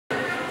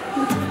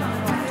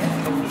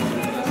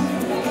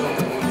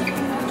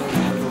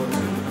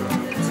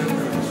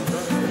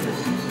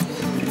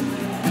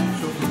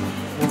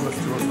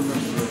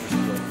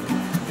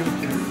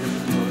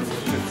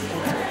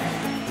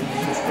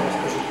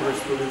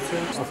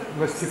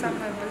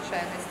Самая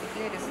большая на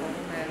стекле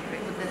рисованная.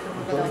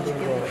 Вот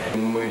это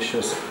Мы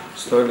сейчас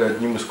стали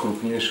одним из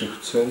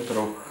крупнейших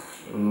центров,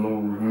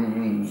 ну, в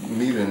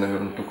мире,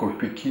 наверное, только в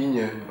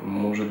Пекине,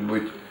 может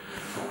быть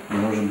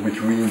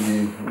в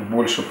Индии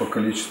больше по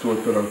количеству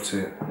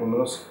операций. У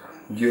нас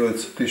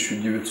делается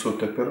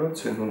 1900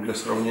 операций, но для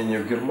сравнения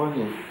в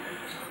Германии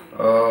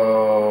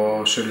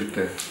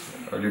Шарите,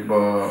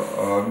 либо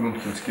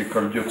Мюнхенский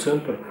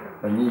кардиоцентр,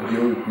 они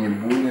делают не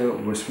более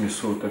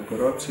 800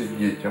 операций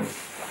детям.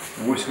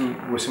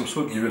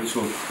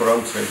 800-900,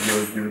 Франция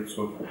делает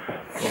 900.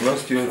 У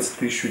нас делается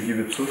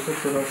 1900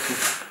 операций.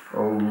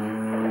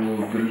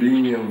 В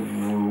Берлине,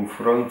 в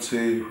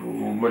Франции,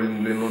 в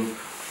Марин-Ленон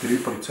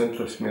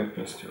 3%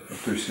 смертности.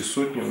 То есть из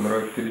сотни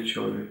умирает 3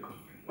 человека.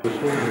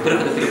 Во-вторых,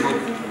 это требует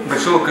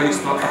большого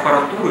количества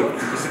аппаратуры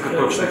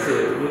высокоточной.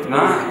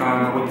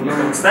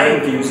 Вот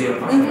старенькие УЗИ,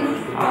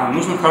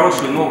 нужно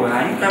хорошие, новые.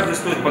 Они каждый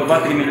стоят по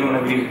 2-3 миллиона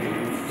гривен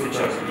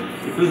сейчас.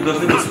 И плюс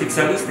должны быть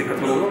специалисты,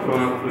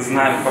 которые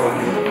знают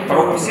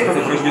пороков сердца,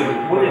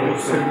 врожденных более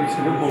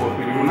любого.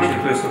 Понимаете,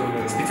 то есть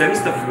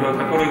специалистов,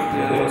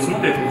 которые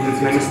смотрят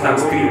на местах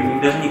скрин,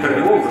 даже не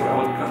кардиологов, а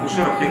вот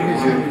акушеров, те,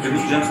 которые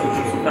ведут женскую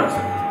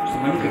консультацию,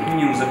 чтобы они как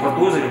минимум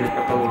заподозрили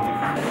патологию.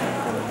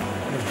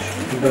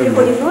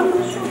 Приходит норма.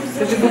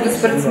 Ты же будешь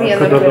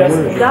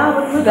спортсменом. Да,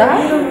 вот мы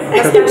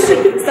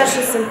планируем.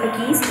 Старший сын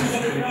хоккеист.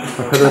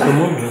 А когда это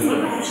можно?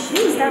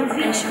 Не знаю,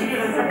 пока еще.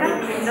 Пока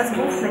даст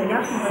Бог на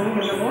днях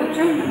мы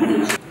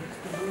планируем.